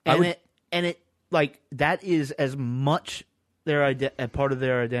 and it like that is as much a part of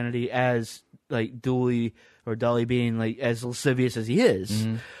their identity as like Dooley or Dully being like as lascivious as he is.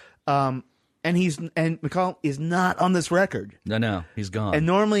 And McCallum is not on this record. No, he's gone. And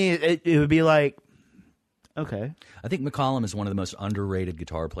normally it would be like, okay. I think McCallum is one of the most underrated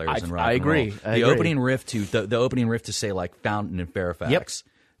guitar players in rock I and agree. roll. The opening riff to say like Fountain and Fairfax. Yep.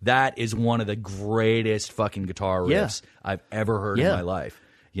 That is one of the greatest fucking guitar riffs I've ever heard in my life.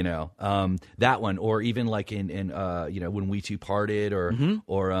 You know, that one, or even like in When We Two Parted, or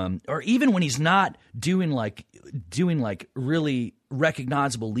even when he's not doing like really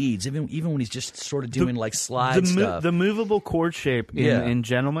recognizable leads, even when he's just sort of doing like slide stuff. The movable chord shape in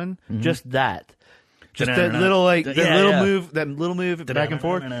Gentlemen, just that. Just that little move back and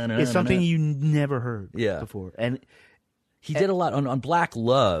forth is something you never heard before. And he did a lot on Black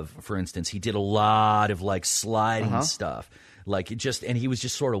Love, for instance. He did a lot of like sliding stuff, like and he was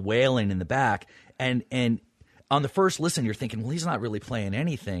just sort of wailing in the back. And on the first listen, you're thinking, well, he's not really playing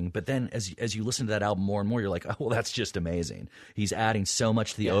anything. But then as you listen to that album more and more, you're like, oh, well, that's just amazing. He's adding so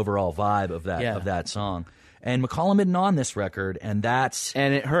much to the overall vibe of that song. And McCallum isn't on this record, and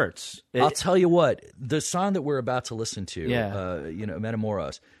it hurts. I'll tell you what, the song that we're about to listen to,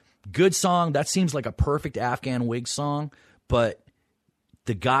 Matamoros, good song. That seems like a perfect Afghan Wigs song. But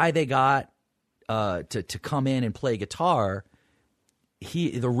the guy they got to come in and play guitar,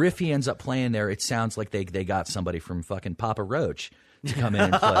 the riff he ends up playing there, it sounds like they got somebody from fucking Papa Roach to come in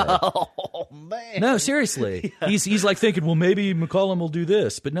and play. Oh man! No, seriously, he's like thinking, well, maybe McCallum will do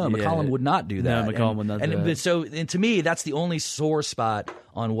this, but no, McCallum would not do that. No, McCallum would not do that. So, to me, that's the only sore spot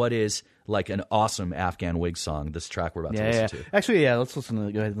on what is like an awesome Afghan Wigs song. This track we're about to listen to. Actually, let's listen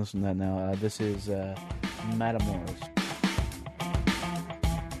to. Go ahead and listen to that now. This is Matamoros.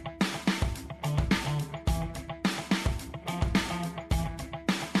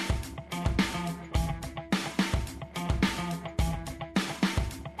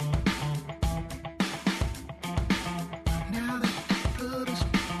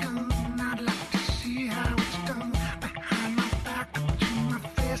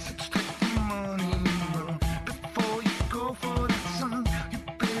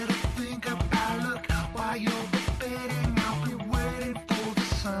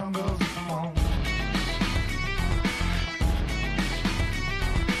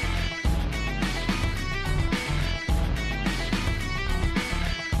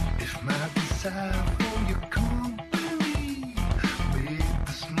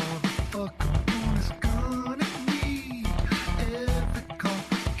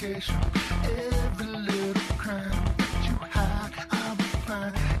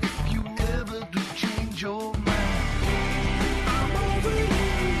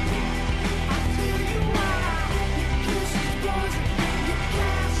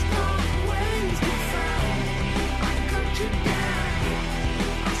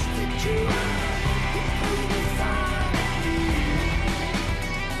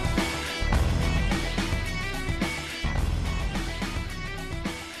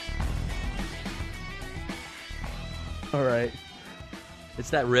 All right.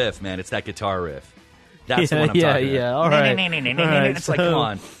 It's that riff, man. It's that guitar riff. That's the one I'm yeah, talking about. yeah. All right. All right, It's like, come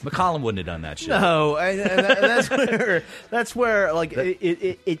on. McCollum wouldn't have done that shit. No, that's where like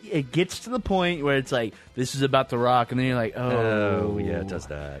it gets to the point where it's like this is about to rock, and then you're like, Oh, yeah, it does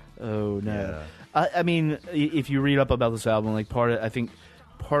that. Oh no. Yeah. I mean, if you read up about this album, like part of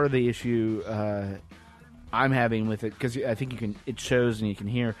the issue I'm having with it, because I think it shows and you can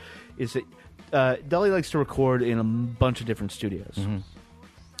hear, is that Deli likes to record in a bunch of different studios. Mm-hmm.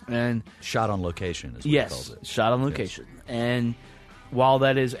 And shot on location is what he calls yes, it. shot on location. Yes. And while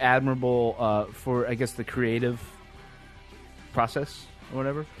that is admirable for, I guess, the creative process or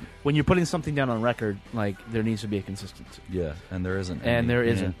whatever, when you're putting something down on record, like, there needs to be a consistency. Yeah, and there isn't. And there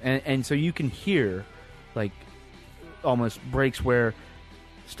yeah. isn't. And so you can hear, like, almost breaks where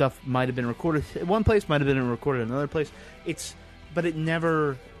stuff might have been recorded at one place, might have been recorded at another place. But it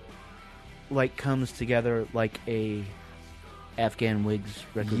never, like, comes together like a Afghan Wigs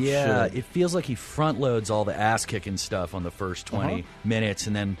record. Yeah, should. it feels like he front loads all the ass kicking stuff on the first 20 minutes,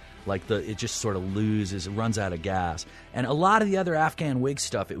 and then like it just sort of loses, it runs out of gas. And a lot of the other Afghan Wigs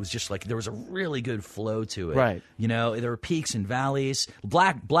stuff, it was just like there was a really good flow to it. Right. You know, there were peaks and valleys.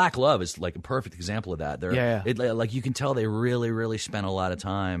 Black Love is like a perfect example of that. Like you can tell they really, really spent a lot of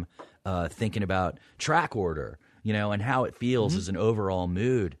time thinking about track order, you know, and how it feels as an overall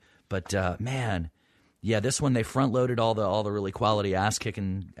mood. But man. Yeah, this one they front loaded all the really quality ass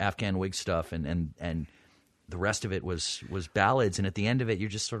kicking Afghan Wig stuff, and the rest of it was ballads. And at the end of it, you're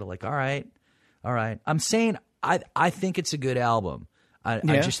just sort of like, all right. I'm saying I think it's a good album. I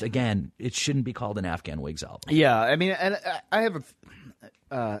just, again, it shouldn't be called an Afghan Wigs album. Yeah, I mean, and I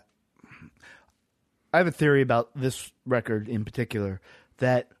have a theory about this record in particular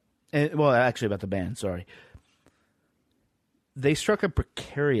that, well, actually about the band. Sorry, they struck a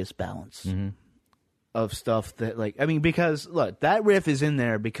precarious balance. Mm-hmm. Of stuff that, like, I mean, because look, that riff is in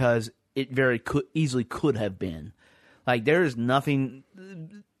there because it very easily could have been. Like, there is nothing.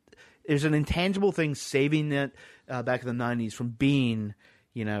 There's an intangible thing saving that back in the '90s from being,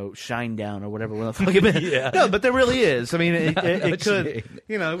 you know, Shinedown or whatever the fuck it is. Yeah. No, but there really is. I mean, it could.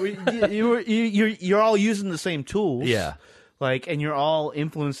 You know, you're all using the same tools. Yeah. Like, and you're all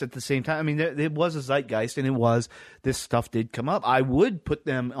influenced at the same time. I mean, it was a zeitgeist, and this stuff did come up. I would put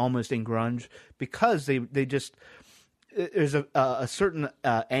them almost in grunge because they just, there's a certain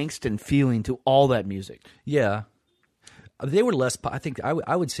angst and feeling to all that music. Yeah. They were less, I think,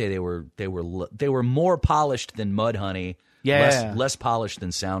 I would say they were more polished than Mudhoney. Yeah. Less polished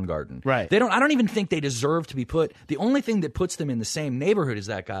than Soundgarden. Right. I don't even think they deserve to be put. The only thing that puts them in the same neighborhood as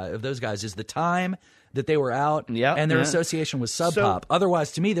those guys is the time that they were out and their association with Sub Pop.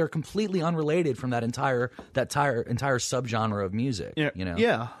 Otherwise, to me, they're completely unrelated from that entire subgenre of music. Yeah. You know?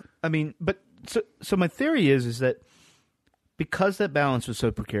 Yeah. I mean, but so my theory is that because that balance was so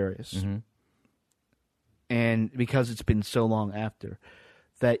precarious, and because it's been so long after,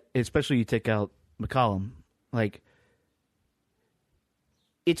 that especially you take out McCollum, like,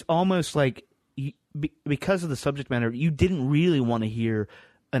 it's almost like because of the subject matter, you didn't really want to hear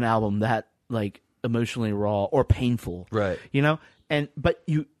an album that, like, emotionally raw or painful, right? You know, but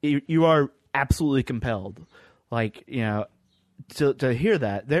you are absolutely compelled, like, you know, to hear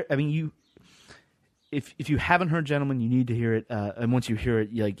that. There, I mean, if you haven't heard Gentlemen, you need to hear it, and once you hear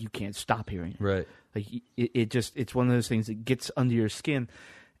it, you can't stop hearing it, right? Like, it's one of those things that gets under your skin,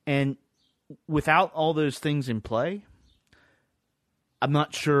 and without all those things in play, I'm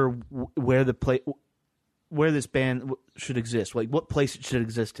not sure where this band should exist, like what place it should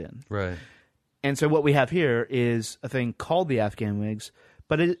exist in, right? And so what we have here is a thing called the Afghan Wigs,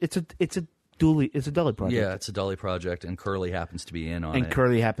 but it's a Dully project. Yeah, it's a Dully project, and Curly happens to be in on it. And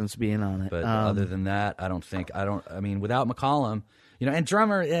Curly happens to be in on it. But other than that, I mean, without McCollum, you know, and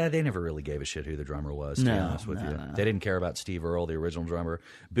drummer, they never really gave a shit who the drummer was, to be honest with you. They didn't care about Steve Earle, the original drummer.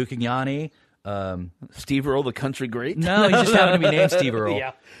 Buchignani. Steve Earle, the country great? No, he just happened to be named Steve Earle.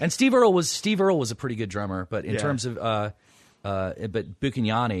 Yeah. And Steve Earle was a pretty good drummer, but in terms of but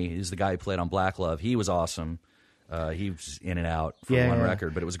Buchignani is the guy who played on Black Love. He was awesome. He was in and out for one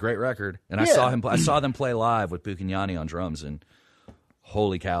record, but it was a great record. And I saw them play live with Buchignani on drums, and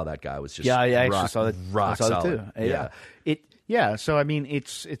holy cow, that guy was just I actually saw that. Rock I saw solid. That too. Yeah. So I mean,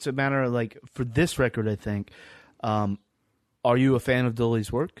 it's a matter of, like, for this record, I think, are you a fan of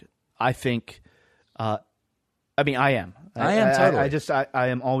Dully's work? I think, I mean, I am. I am totally. I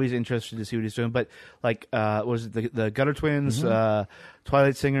am always interested to see what he's doing. But, like, was it the Gutter Twins,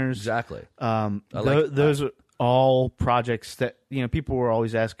 Twilight Singers? Exactly. Those are all projects that, you know, people were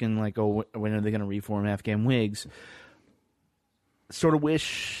always asking, like, oh, when are they going to reform Afghan Wigs? Sort of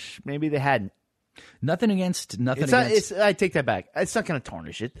wish maybe they hadn't. Nothing against I take that back. It's not going to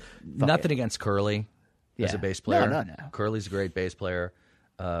tarnish it. Nothing against Curly as a bass player. No. Curly's a great bass player.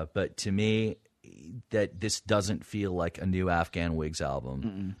 But to me, that this doesn't feel like a new Afghan Wigs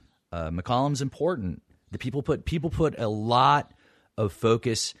album. McCollum's important. The people put a lot of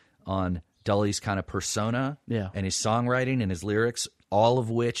focus on Dully's kind of persona and his songwriting and his lyrics, all of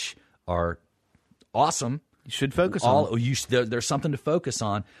which are awesome. You should focus on there's something to focus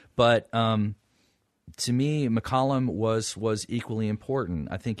on. But to me, McCollum was equally important.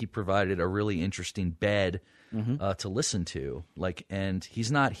 I think he provided a really interesting bed to listen to. And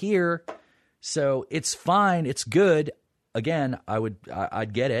he's not here, so it's fine. It's good. Again,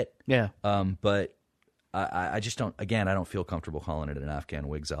 I'd get it. Yeah. But I just don't. Again, I don't feel comfortable calling it an Afghan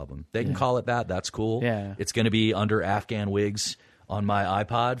Wigs album. They can call it that. That's cool. Yeah. It's going to be under Afghan Wigs on my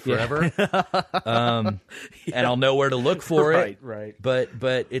iPod forever. And I'll know where to look for it. Right. But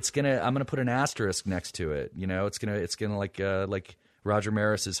I'm gonna put an asterisk next to it. You know, it's gonna like Roger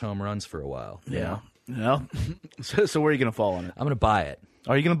Maris's home runs for a while. Yeah. No. So where are you gonna fall on it? I'm gonna buy it.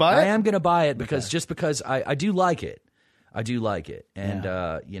 Are you gonna buy it? I am gonna buy it because I do like it. I do like it, and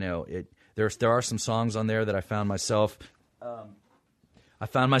there are some songs on there that I found myself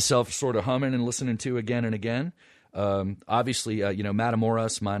sort of humming and listening to again and again. Obviously,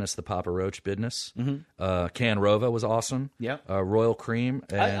 Matamoros minus the Papa Roach business. Can Rova was awesome. Yeah. Royal Cream.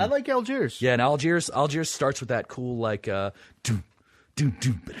 And, I like Algiers. Yeah, and Algiers starts with that cool like doom doom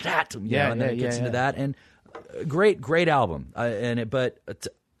doom and then it gets into that, and great album.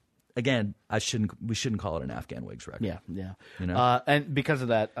 Again, we shouldn't call it an Afghan Wigs record. Yeah. You know? And because of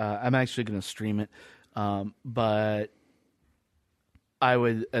that, I'm actually going to stream it. But I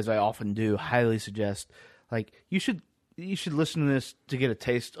would, as I often do, highly suggest you should listen to this to get a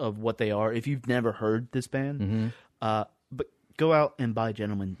taste of what they are if you've never heard this band. But go out and buy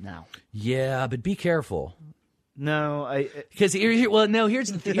Gentlemen now. Yeah, but be careful. No, because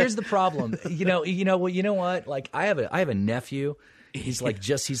here's the problem. You know what? Like I have a nephew. He's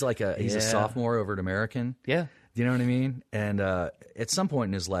a sophomore over at American. Yeah. You know what I mean? And at some point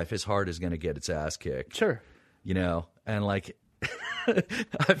in his life, his heart is going to get its ass kicked. Sure. And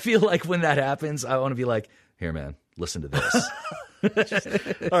I feel like when that happens, I want to be like, here, man, listen to this.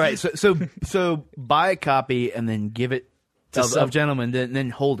 All right. So buy a copy and then give it of Gentlemen, then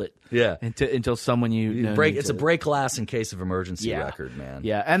hold it. Yeah. Until someone it's a break glass in case of emergency record, man.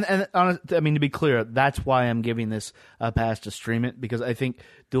 Yeah. And honest, I mean, to be clear, that's why I'm giving this a pass to stream it, because I think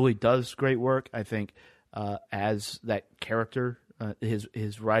Dooley does great work. I think as that character,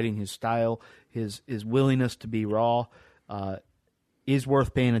 his writing, his style, his willingness to be raw, is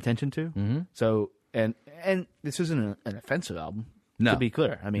worth paying attention to. Mm-hmm. So and this isn't an offensive album. No. To be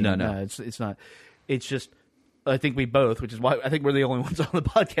clear, I mean, no, it's not. It's just I think we both, which is why I think we're the only ones on the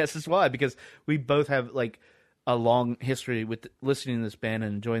podcast. Is why, because we both have a long history with listening to this band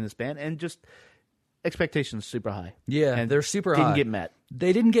and enjoying this band, and just expectations super high. Yeah, and they're super high. Didn't get met.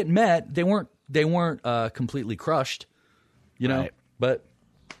 They didn't get met. They weren't completely crushed. Right. But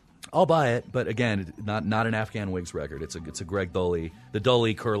I'll buy it. But again, not an Afghan Wigs record. It's a Greg Dully, the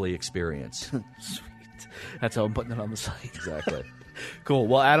Dully Curly experience. Sweet. That's how I'm putting it on the site. Exactly. Cool.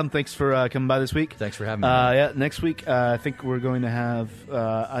 Well, Adam, thanks for coming by this week. Thanks for having me. Yeah, next week I think we're going to have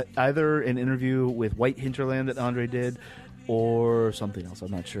either an interview with White Hinterland that Andre did, or something else. I'm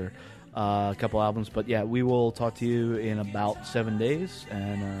not sure. A couple albums, but yeah, we will talk to you in about 7 days,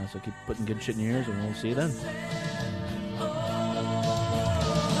 and so keep putting good shit in your ears, and we'll see you then.